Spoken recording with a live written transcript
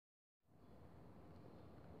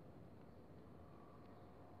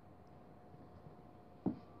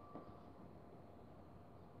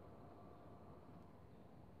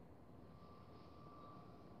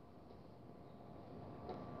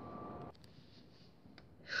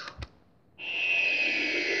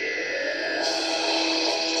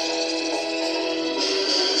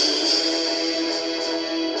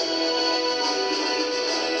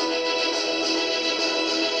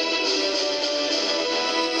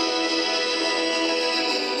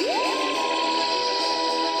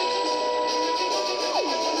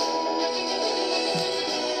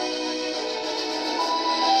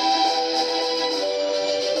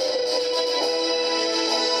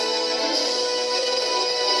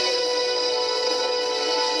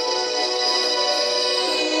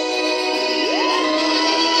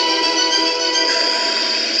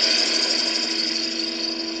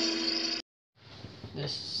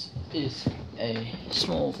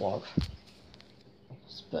vlog. I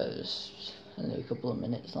suppose only a couple of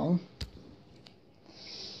minutes long.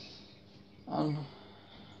 And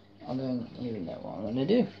I don't even know what I'm going to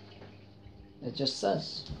do. It just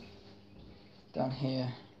says down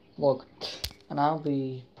here, vlog. And I'll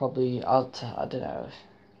be probably, I don't know,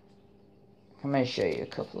 I may show you a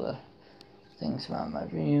couple of things around my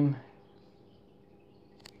room.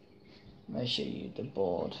 I may show you the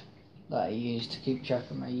board that I use to keep track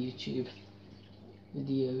of my YouTube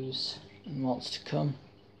videos and what's to come.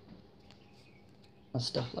 And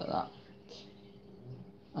stuff like that.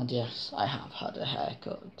 And yes, I have had a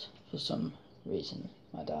haircut for some reason.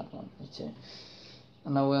 My dad wanted me to.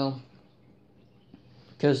 And I will.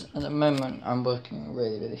 Because at the moment I'm working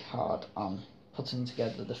really hard on putting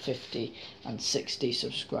together the 50 and 60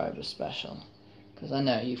 subscriber special. Because I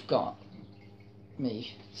know you've got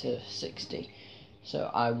me to 60. So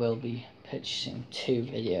I will be purchasing 2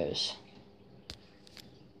 videos.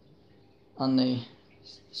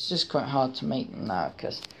 It's just quite hard to make them now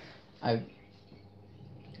because I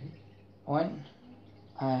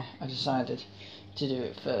decided to do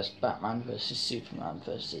it first, Batman versus Superman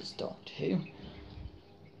versus Doctor Who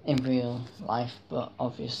in real life, but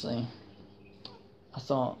obviously I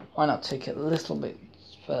thought, why not take it a little bit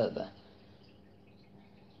further?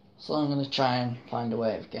 So I'm going to try and find a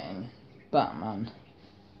way of getting Batman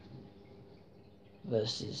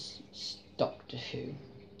versus Doctor Who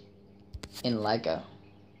in Lego.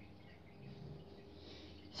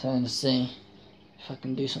 So I'm going to see if I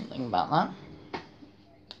can do something about that.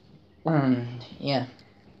 And yeah,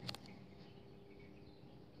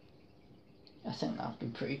 I think that'd be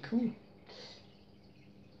pretty cool.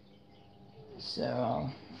 So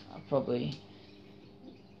I'll probably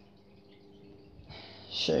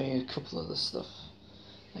show you a couple of the stuff,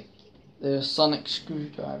 like the sonic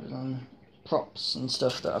screwdrivers and props and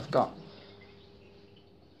stuff that I've got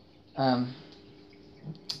in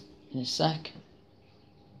a second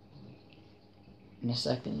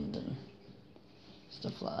and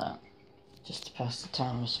stuff like that, just to pass the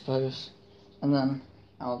time I suppose, and then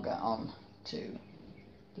I'll get on to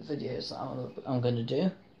the videos that I'm going to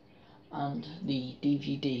do and the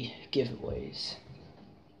DVD giveaways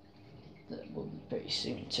that will be pretty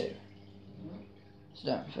soon too, so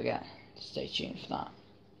don't forget to stay tuned for that,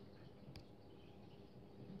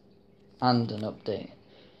 and an update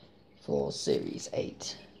for Series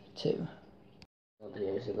 8 too. The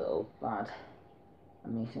video's a little bad.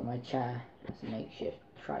 I'm using my chair as a makeshift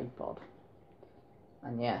tripod,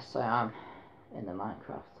 and yes, I am in the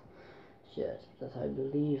Minecraft shirt that I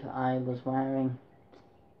believe I was wearing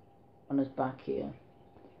on his back here,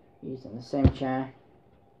 using the same chair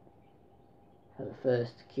for the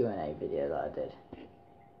first Q&A video that I did,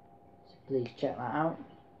 so please check that out.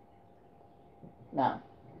 Now,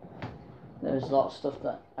 there's a lot of stuff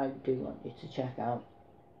that I do want you to check out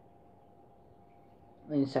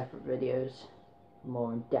in separate videos,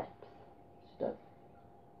 more in depth stuff.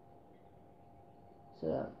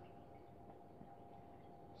 So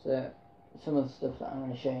some of the stuff that I'm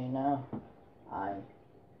going to show you now, I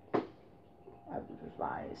would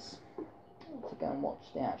advise to go and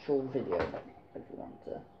watch the actual video if you want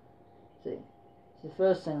to see. So the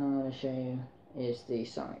first thing I'm going to show you is the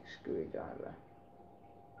sonic screwdriver.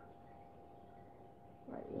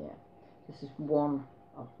 Right here. This is one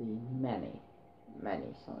of the many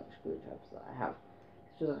sonic screwdrivers that I have.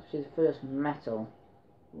 This was actually the first metal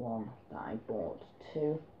one that I bought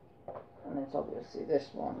too, and it's obviously this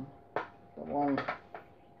one, the one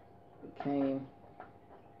that came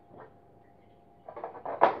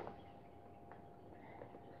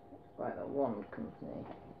by the one company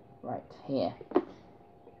right here.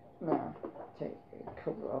 Now take the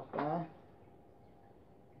cover off there,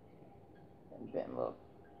 a bit more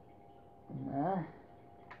in there.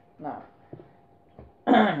 Now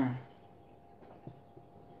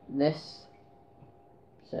this,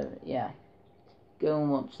 so yeah, go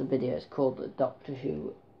and watch the video. It's called the Doctor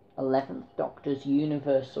Who 11th Doctor's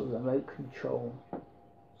Universal Remote Control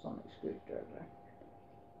Sonic Screwdriver,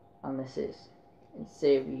 and this is in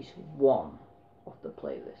series 1 of the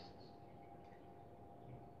playlists.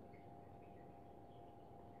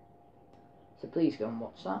 So please go and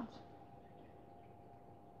watch that.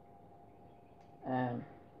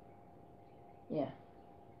 Yeah.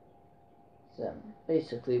 So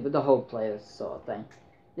basically, with the whole playlist sort of thing,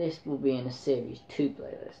 this will be in a series 2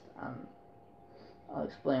 playlist, and I'll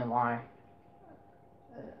explain why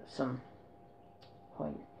at some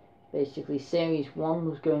point. Basically, series 1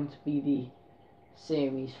 was going to be the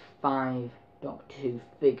series 5 Doctor Who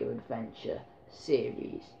figure adventure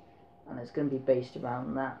series, and it's going to be based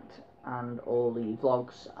around that and all the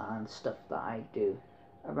vlogs and stuff that I do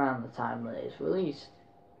around the time that it's released.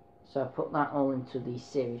 So I put that all into the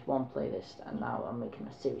Series 1 playlist, and now I'm making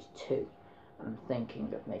a Series 2. I'm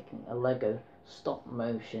thinking of making a Lego stop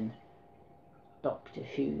motion Doctor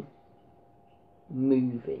Who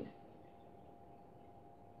movie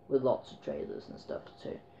with lots of trailers and stuff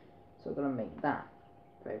too. So I'm going to make that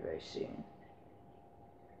very, very soon.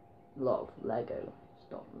 A lot of Lego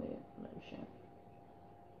stop motion.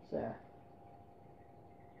 So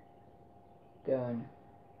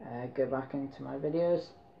go back into my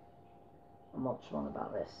videos and watch one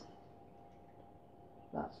about this.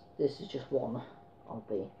 This is just one of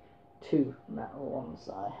the 2 metal ones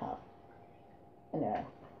that I have. Anyway,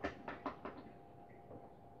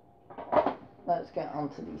 let's get on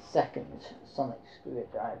to the second sonic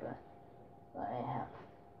screwdriver that I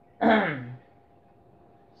have.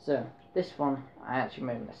 So this one I actually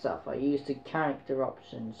made myself. I used a Character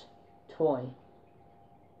Options toy,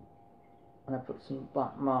 and I put some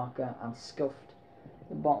black marker and scuffed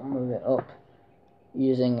the bottom of it up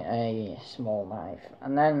using a small knife,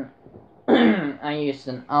 and then I used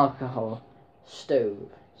an alcohol stove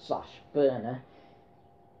 / burner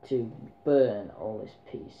to burn all this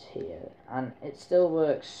piece here, and it still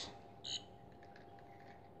works.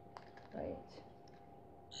 Right.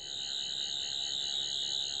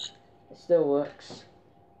 It still works,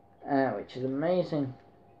 which is amazing,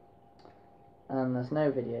 and there's no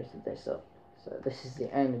videos of this up, so this is the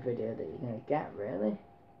only video that you're going to get, really,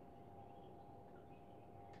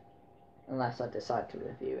 unless I decide to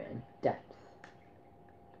review it in depth.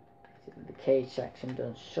 The cage section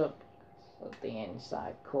doesn't shut, so the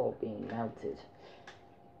inside core being melted.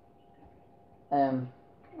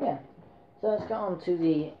 Yeah, so let's get on to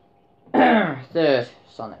the third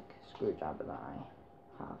sonic screwdriver that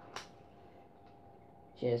I have,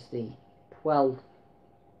 which is the 12th,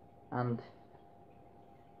 and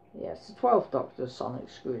yeah, it's the 12th Doctor sonic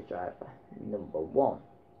screwdriver, number 1,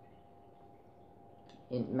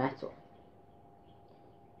 in metal.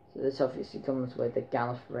 So this obviously comes with the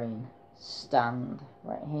Gallifreyan stand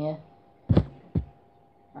right here,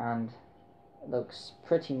 and it looks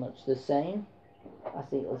pretty much the same as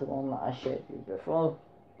the other one that I showed you before.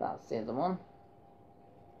 That's the other one.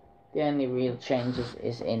 The only real changes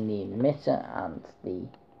is in the emitter and the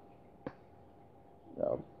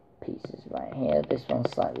little pieces right here. This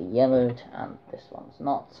one's slightly yellowed and this one's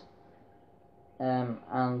not.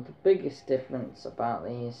 And the biggest difference about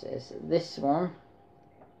these is this one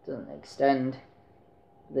doesn't extend.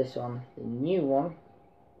 This one, the new one,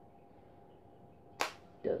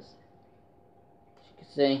 does. As you can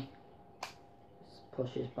see, this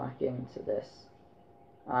pushes back into this,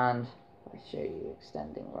 and I show you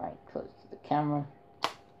extending right close to the camera,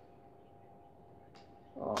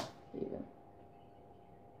 or even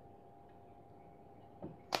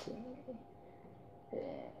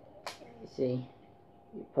you see,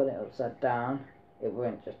 you put it upside down, it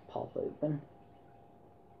won't just pop open.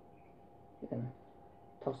 You can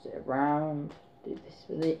toss it around, do this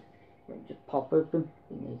with it, it won't just pop open.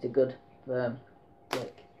 It needs a good firm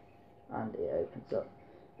flick and it opens up.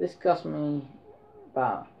 This cost me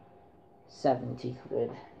about 70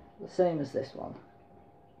 quid, the same as this one.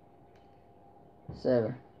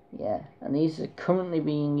 So yeah, and these are currently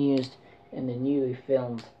being used in the newly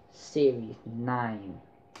filmed Series 9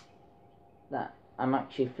 that I'm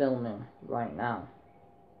actually filming right now.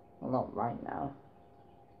 Well, not right now,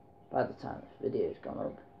 by the time this video's gone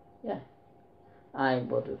up. Yeah, I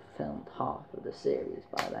would have filmed half of the series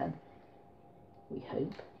by then, we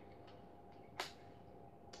hope.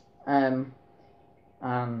 And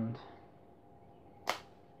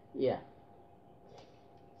yeah,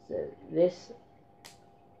 so this,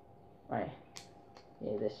 right,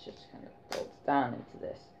 yeah, this just kind of folds down into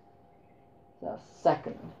this. So that's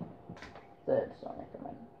third sonic, I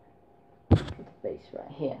meant, with the base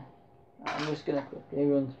right here. I'm just going to quickly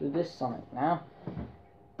run through this sonic now.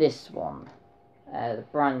 This one, the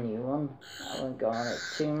brand new one, I won't go on it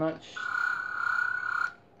too much.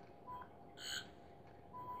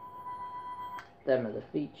 Them are the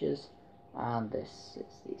features, and this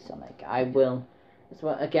is the sonic. I will, as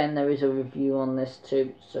well, again, there is a review on this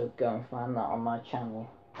too, so go and find that on my channel,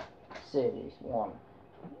 Series 1.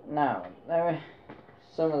 Now, there are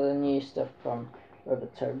some of the new stuff from Rubber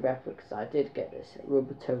Toe Replicas. I did get this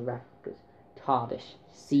Rubber Toe Replicas TARDIS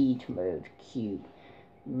Siege Mode Cube.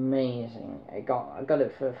 Amazing. I got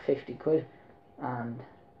it for 50 quid, and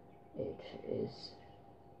it is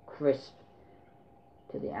crisp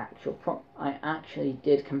to the actual prop. I actually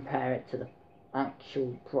did compare it to the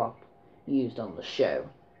actual prop used on the show,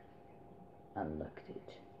 and look at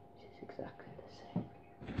it. It's exactly the same.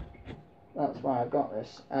 that's why I got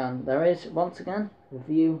this. And there is, once again, a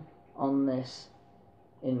review on this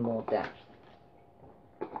in more depth.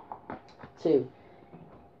 2.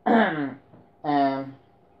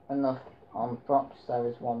 Enough on props. There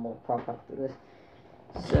is one more prop after this.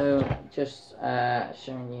 So, just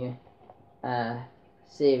showing you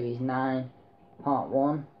Series 9 Part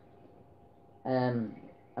 1.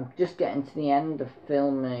 I'm just getting to the end of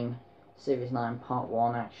filming Series 9 Part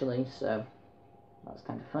 1 actually, so that's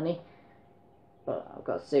kind of funny. But I've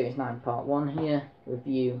got Series 9 Part 1 here,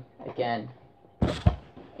 review again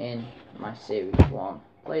in my Series 1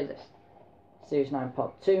 playlist. Series 9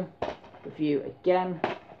 Part 2, review again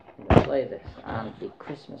in the playlist, and the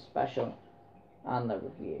Christmas special and the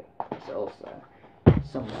review is also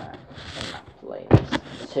somewhere in that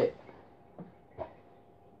playlist too.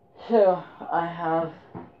 So I have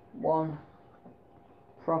one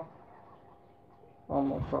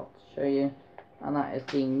more prop to show you, and that is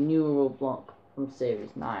the neural block from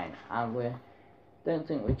Series 9, and we don't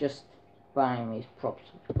think we're just buying these props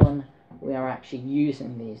for fun. We are actually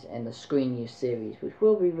using these in the Screen Use series, which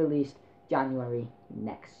will be released January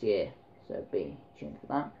next year, so be tuned for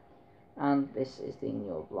that. And this is the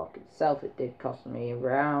neural block itself. It did cost me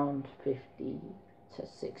around 50 to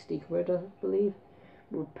 60 quid, I believe.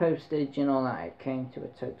 With postage and all that, it came to a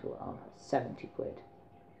total of 70 quid.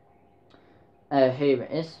 Here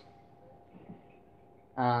it is.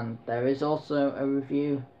 And there is also a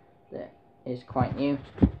review that is quite new,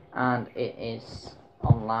 and it is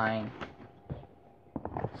online,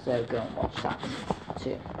 so go and watch that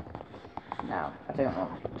too. Now, I don't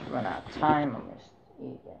want to run out of time on this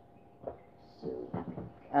either, so,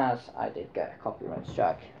 as I did get a copyright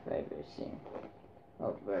strike very soon.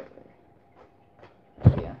 Oh, very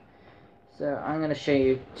yeah. So I'm going to show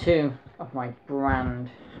you 2 of my brand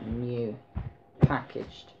new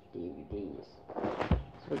packaged DVDs.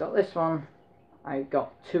 So we got this one. I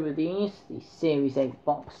got 2 of these Series 8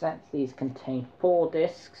 box sets. These contain 4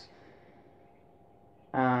 discs,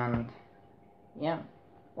 and yeah,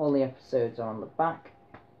 all the episodes are on the back.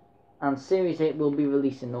 And Series 8 will be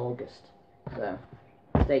released in August, so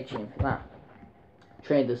stay tuned for that.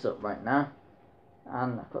 Trade this up right now,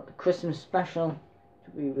 and I've got the Christmas special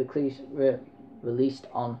to be released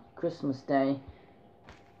on Christmas Day.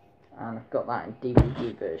 And I've got that in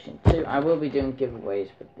DVD version too. I will be doing giveaways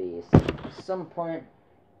for these at some point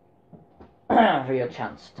for your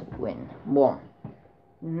chance to win one.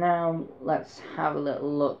 Now let's have a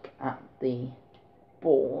little look at the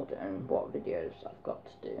board and what videos I've got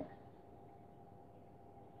to do.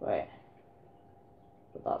 Right,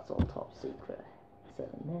 but that's all top secret.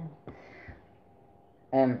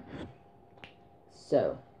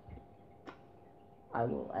 So I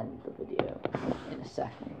will end the video in a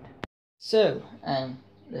second. So,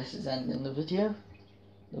 this is ending the video,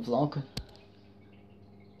 the vlog.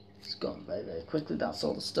 It's gone very quickly. That's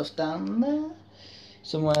all the stuff down there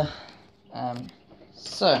somewhere.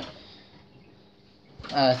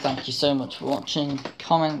 Thank you so much for watching.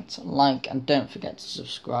 Comment, like, and don't forget to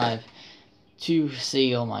subscribe to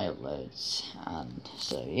see all my uploads. And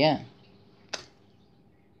so yeah,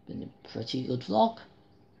 been a pretty good vlog.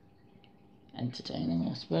 Entertaining,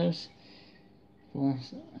 I suppose, for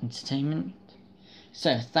entertainment.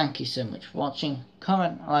 So thank you so much for watching.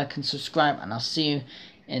 Comment, like, and subscribe, and I'll see you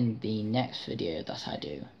in the next video that I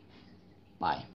do. Bye.